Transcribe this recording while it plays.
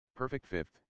Perfect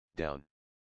fifth, down.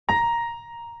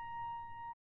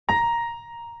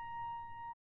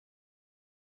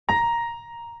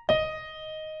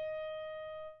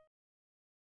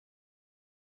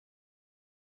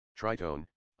 Tritone,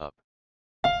 up.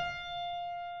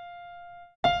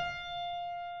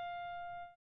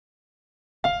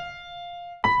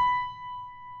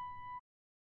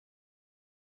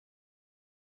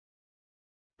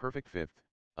 Perfect fifth,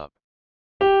 up.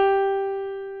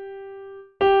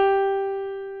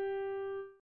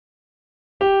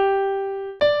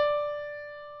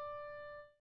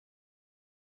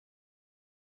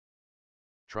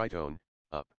 Tritone,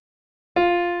 up.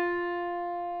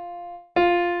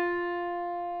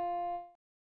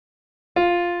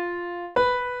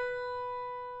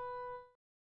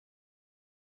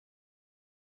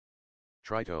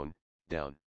 Tritone,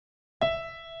 down.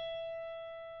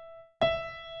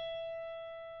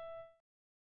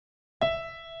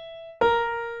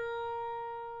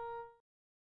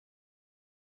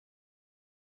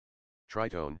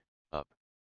 Tritone, up.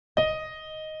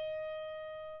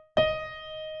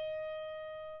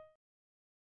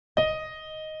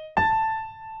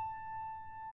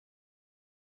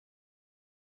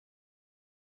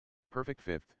 Perfect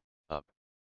fifth, up.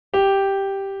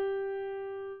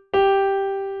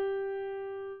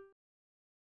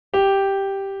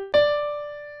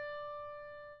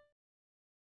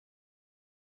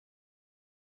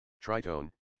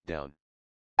 Tritone, down.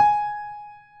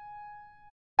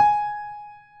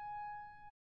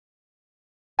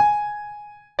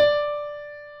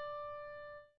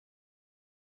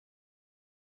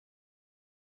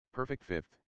 Perfect fifth,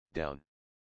 down.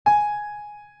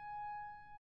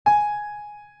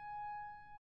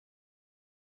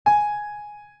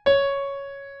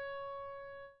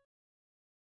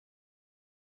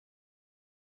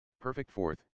 Perfect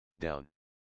fourth, down.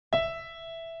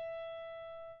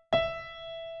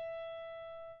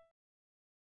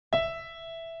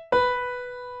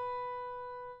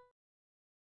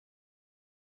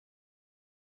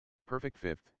 Perfect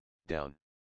fifth, down.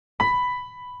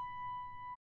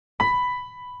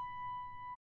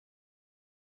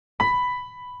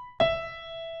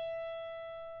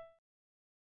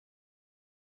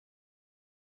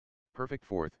 Perfect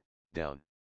fourth, down.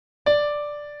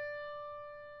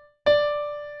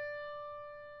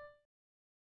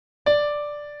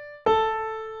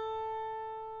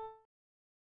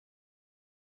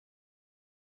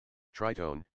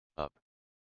 Tritone, up.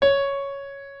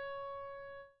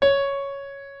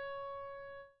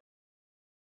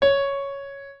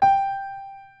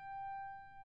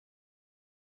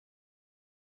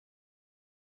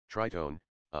 Tritone,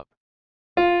 up.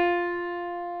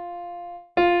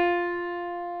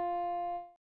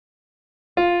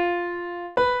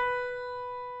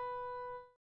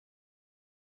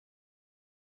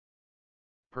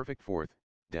 Perfect fourth,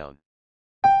 down.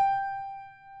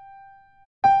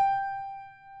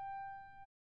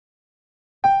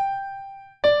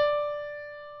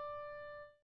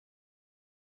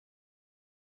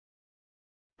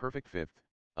 Perfect fifth,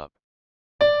 up.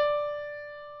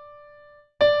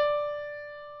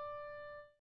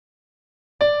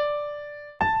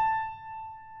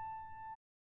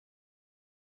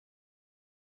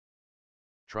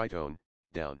 Tritone,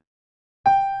 down.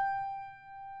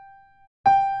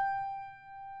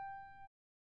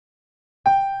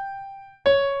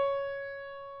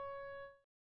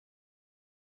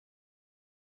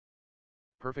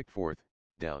 Perfect fourth,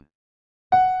 down.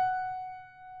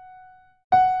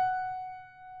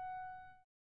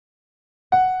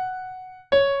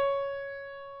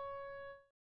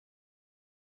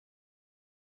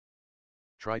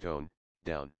 Tritone,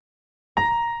 down.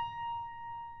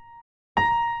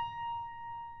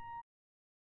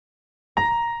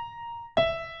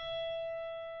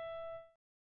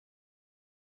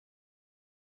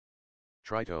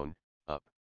 Tritone, up.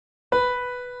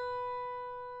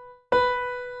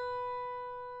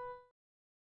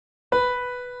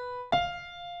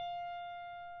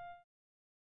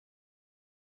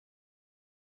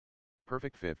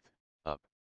 Perfect fifth, up.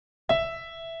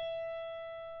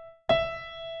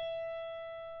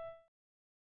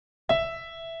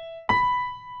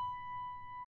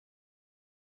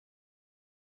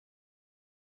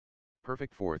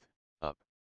 Perfect fourth, up.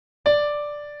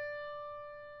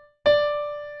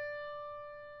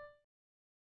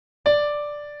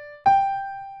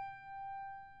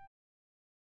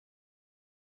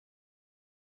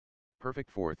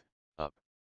 Perfect fourth, up.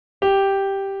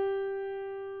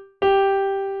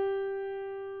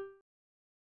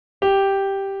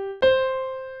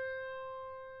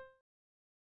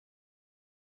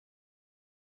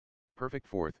 Perfect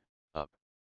fourth, up.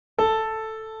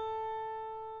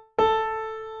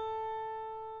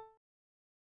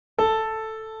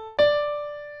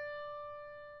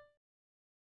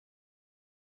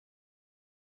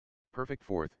 Perfect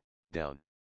fourth, down.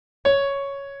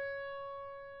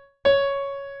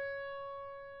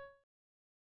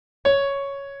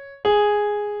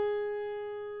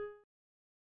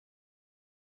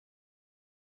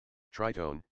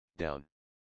 Tritone, down.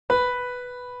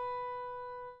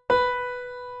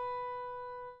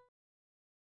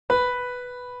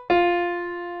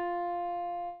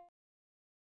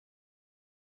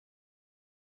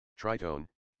 Tritone,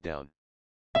 down.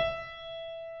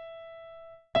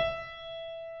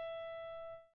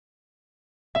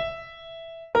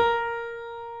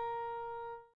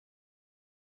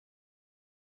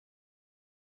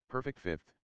 Perfect fifth,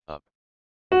 up.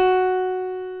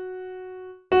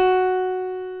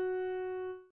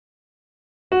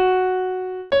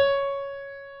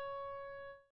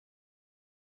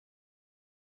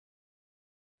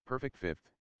 Perfect fifth,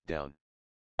 down.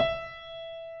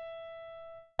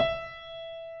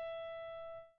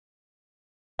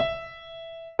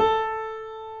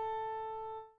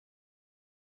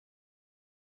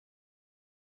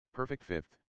 Perfect fifth,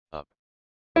 up.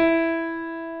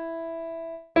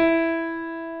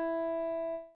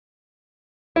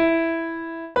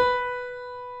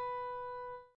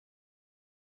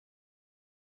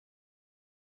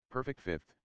 Perfect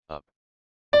fifth, up.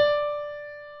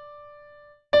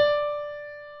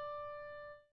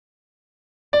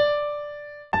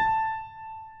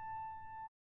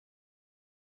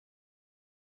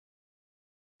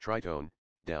 Tritone,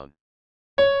 down.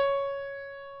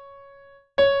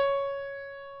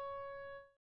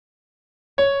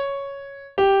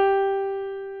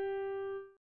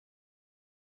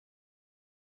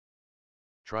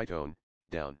 Tritone,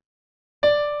 down.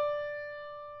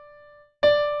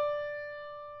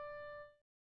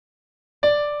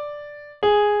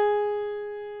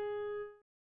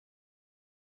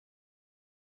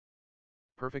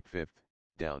 Perfect fifth,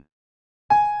 down.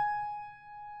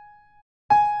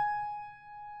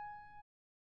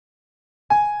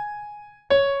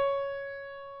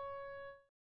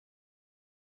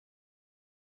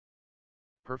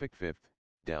 Perfect fifth,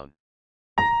 down.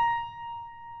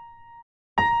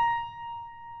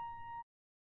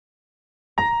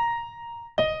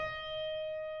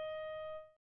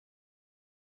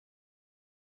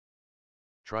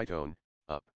 Tritone,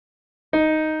 up.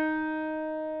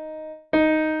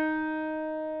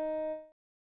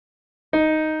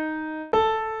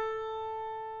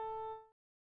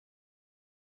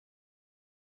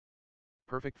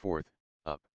 Perfect fourth,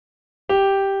 up.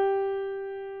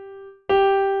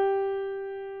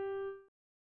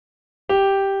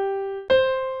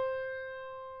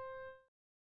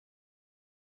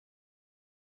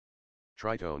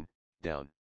 Tritone, down.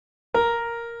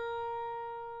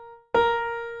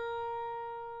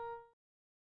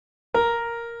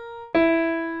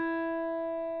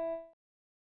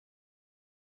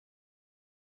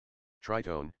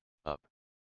 Tritone, up.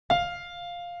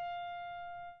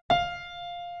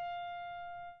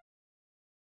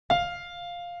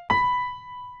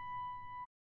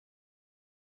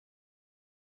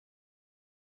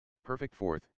 Perfect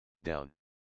fourth, down.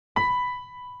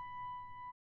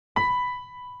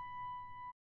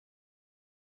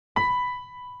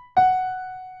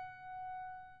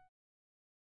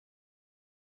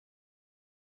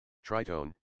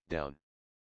 Tritone, down.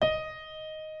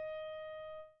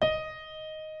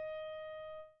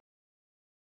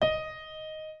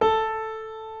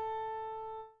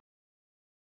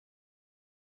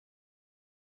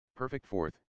 Perfect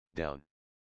fourth, down.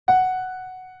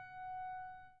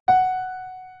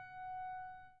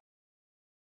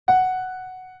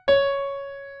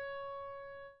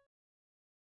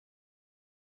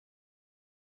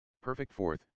 Perfect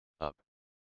fourth, up.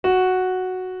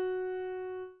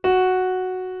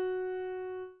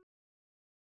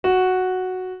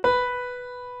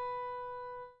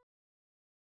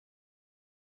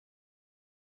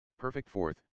 Perfect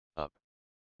fourth, up.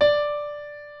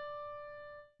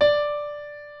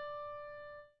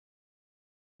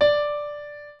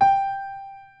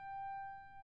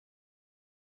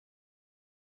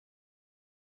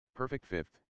 Perfect fifth,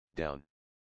 down.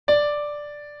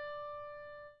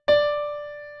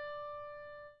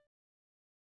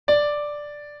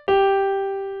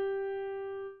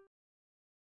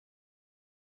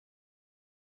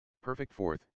 Perfect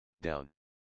fourth, down.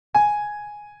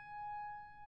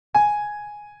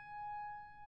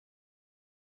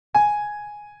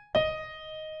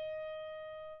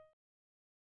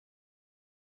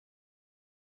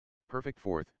 Perfect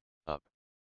fourth, up.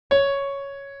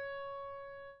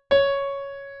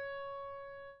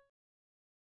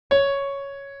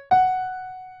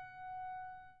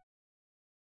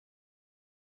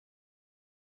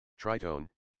 Tritone,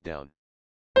 down.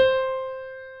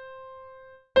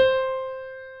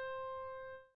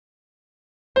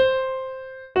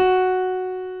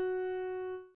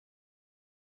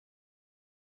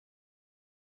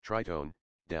 Tritone,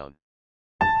 down.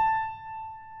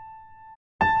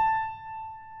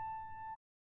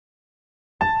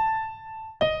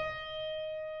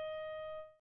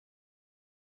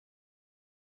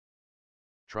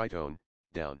 Tritone,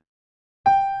 down.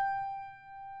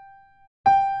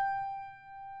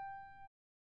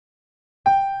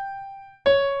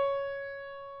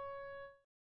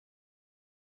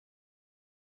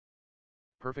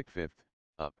 Perfect fifth,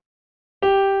 up.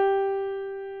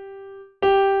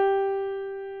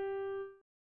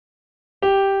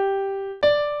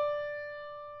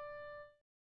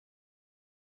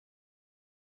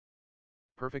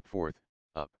 Perfect fourth,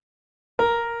 up.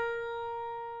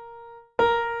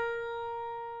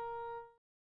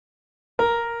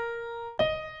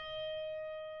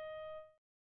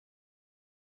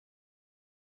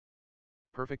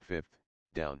 Perfect fifth,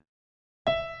 down.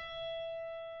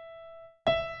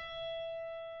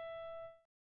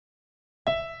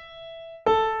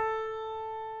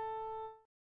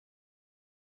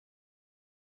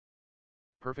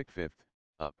 Perfect fifth,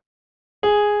 up.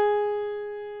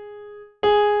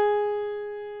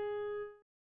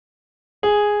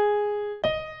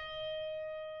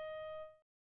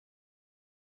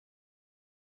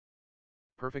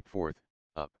 Perfect fourth,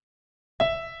 up.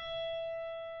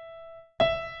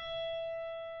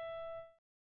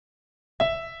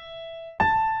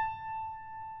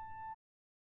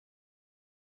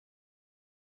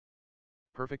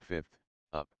 Perfect fifth,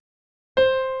 up.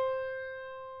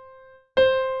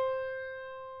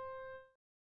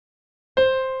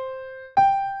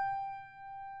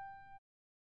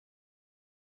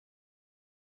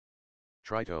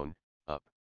 Tritone, up.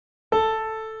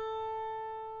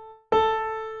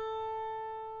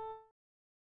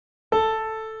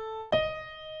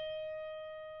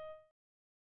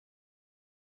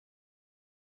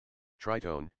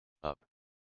 Tritone, up.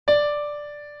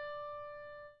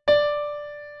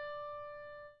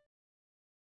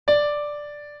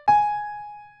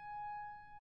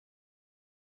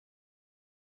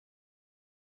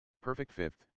 Perfect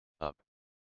fifth, up.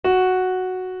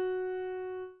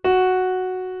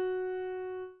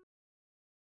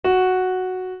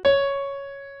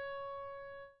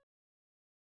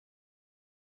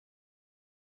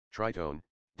 Tritone,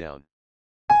 down.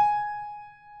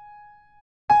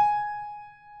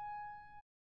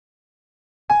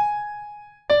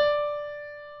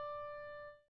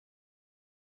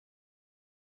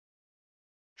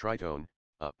 Tritone,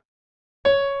 up.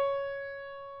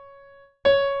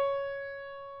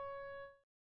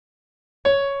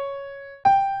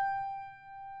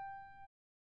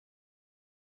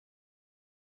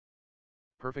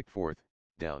 Perfect fourth,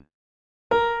 down.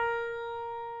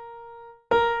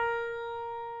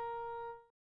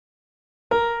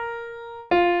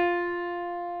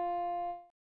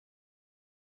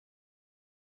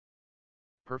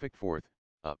 Perfect fourth,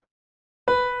 up.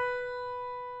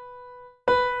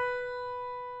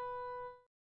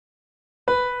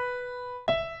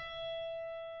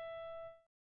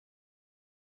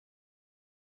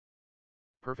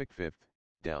 Perfect fifth,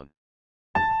 down.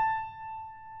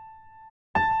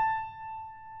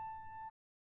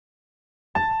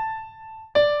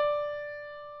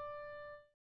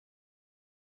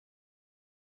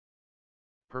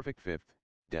 Perfect fifth,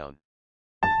 down.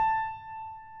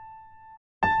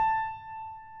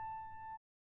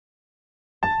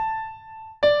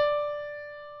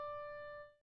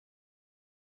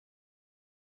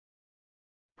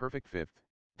 Perfect fifth,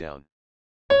 down.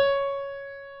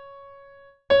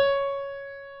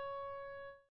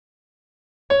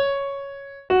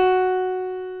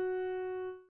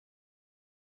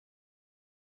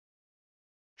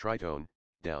 Tritone,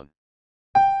 down.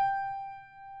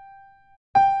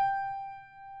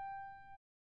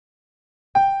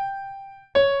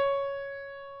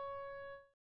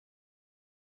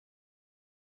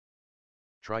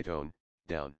 Tritone,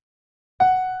 down.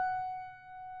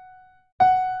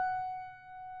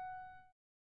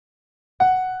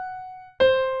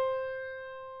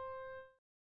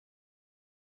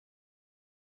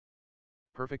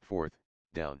 Perfect fourth,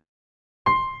 down.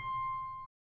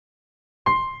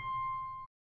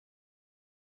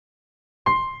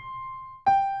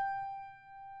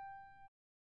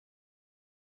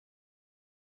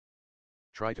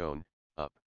 Tritone,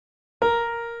 up.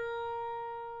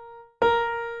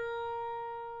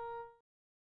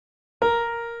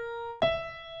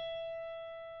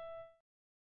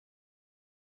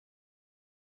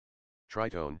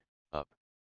 Tritone, up.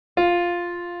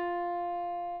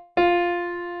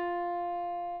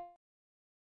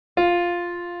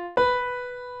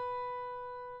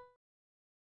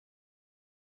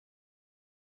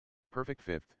 Perfect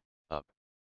fifth, up.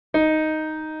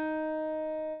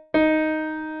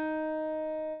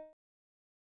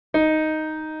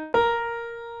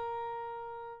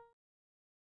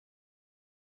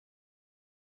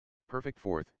 Perfect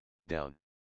fourth, down.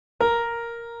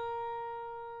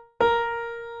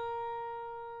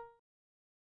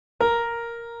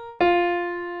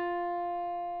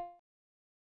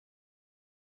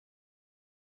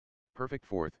 Perfect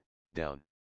fourth, down.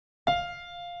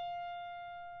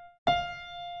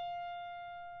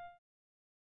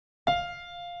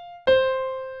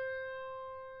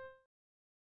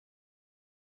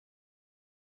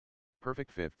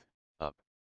 Perfect fifth, up.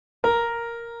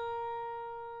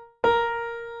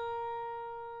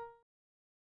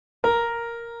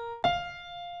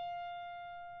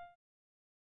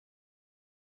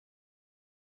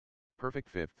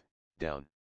 Perfect fifth, down.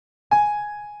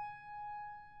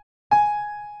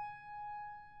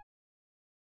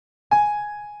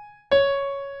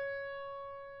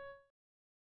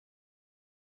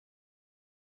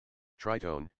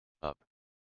 Tritone, up.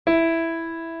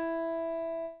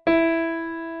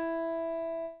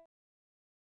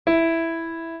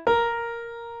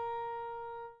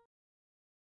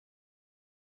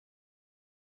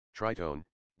 Tritone,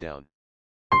 down.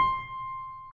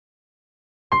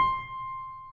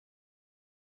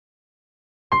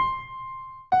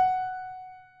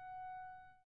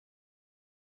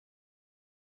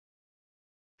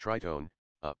 Tritone,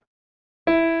 up.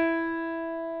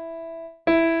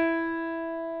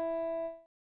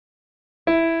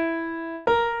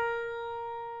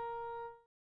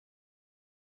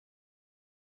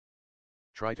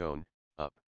 Tritone,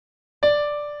 up.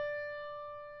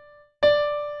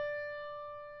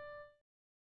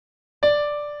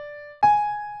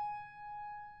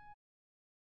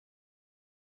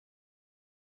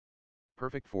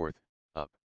 Perfect fourth,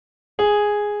 up.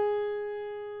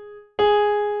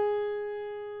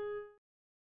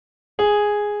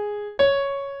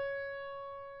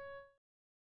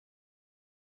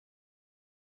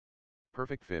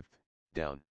 Perfect fifth,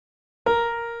 down.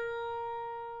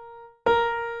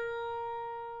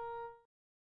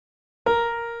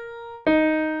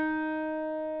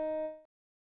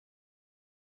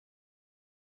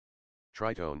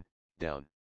 Tritone, down.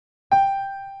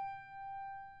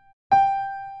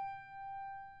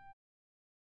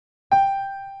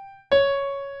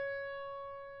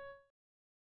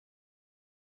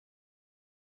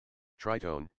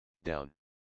 Tritone, down.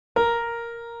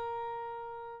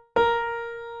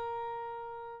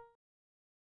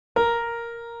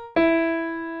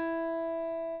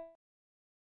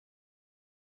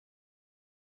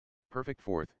 Perfect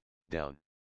fourth, down.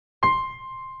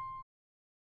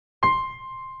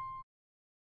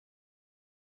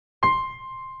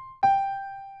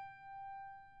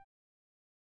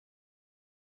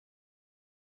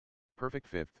 Perfect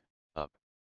fifth, up.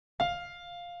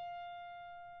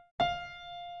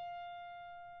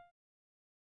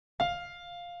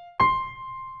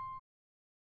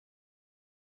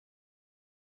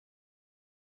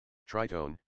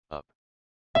 Tritone, up.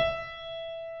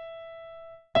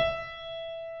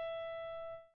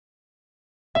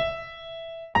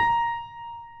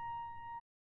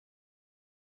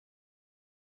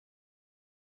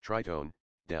 Tritone,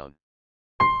 down.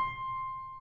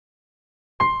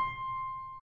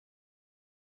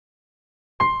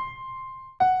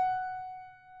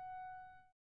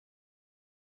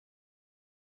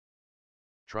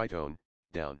 Tritone,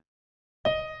 down.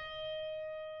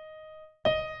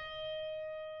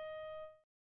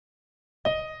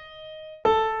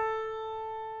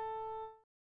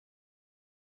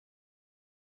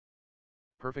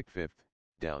 Perfect fifth,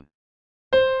 down.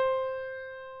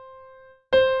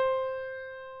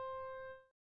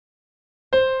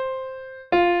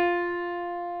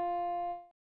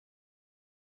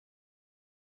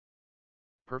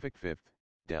 Perfect fifth,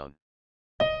 down.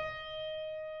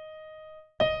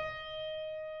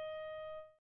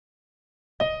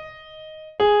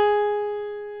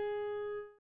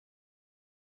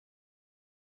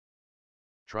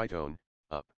 Tritone,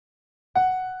 up.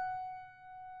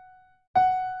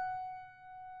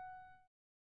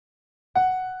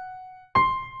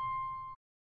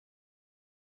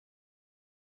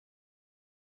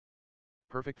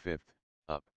 Perfect fifth,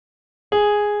 up.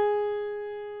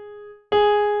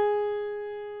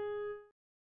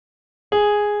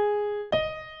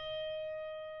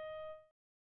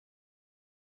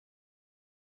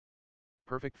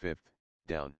 Perfect fifth,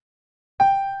 down.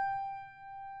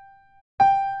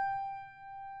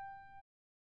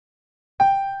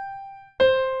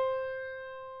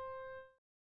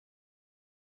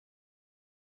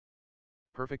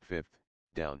 Perfect fifth,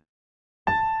 down.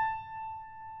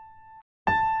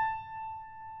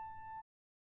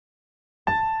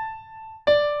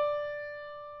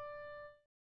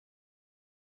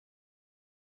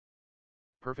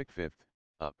 Perfect fifth,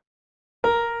 up.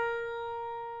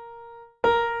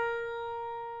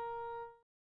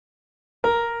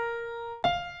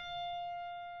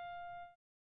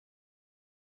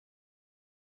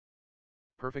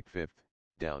 Perfect fifth,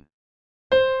 down.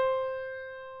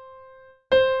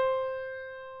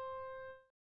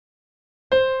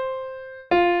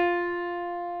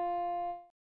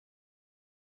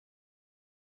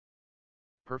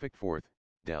 Perfect fourth,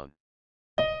 down.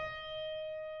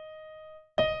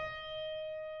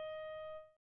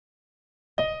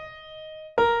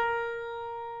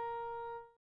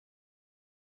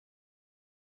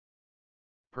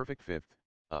 Perfect fifth,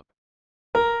 up.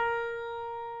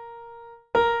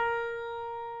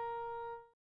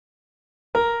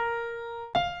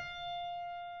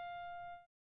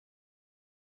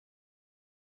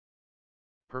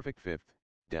 Perfect fifth,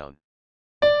 down.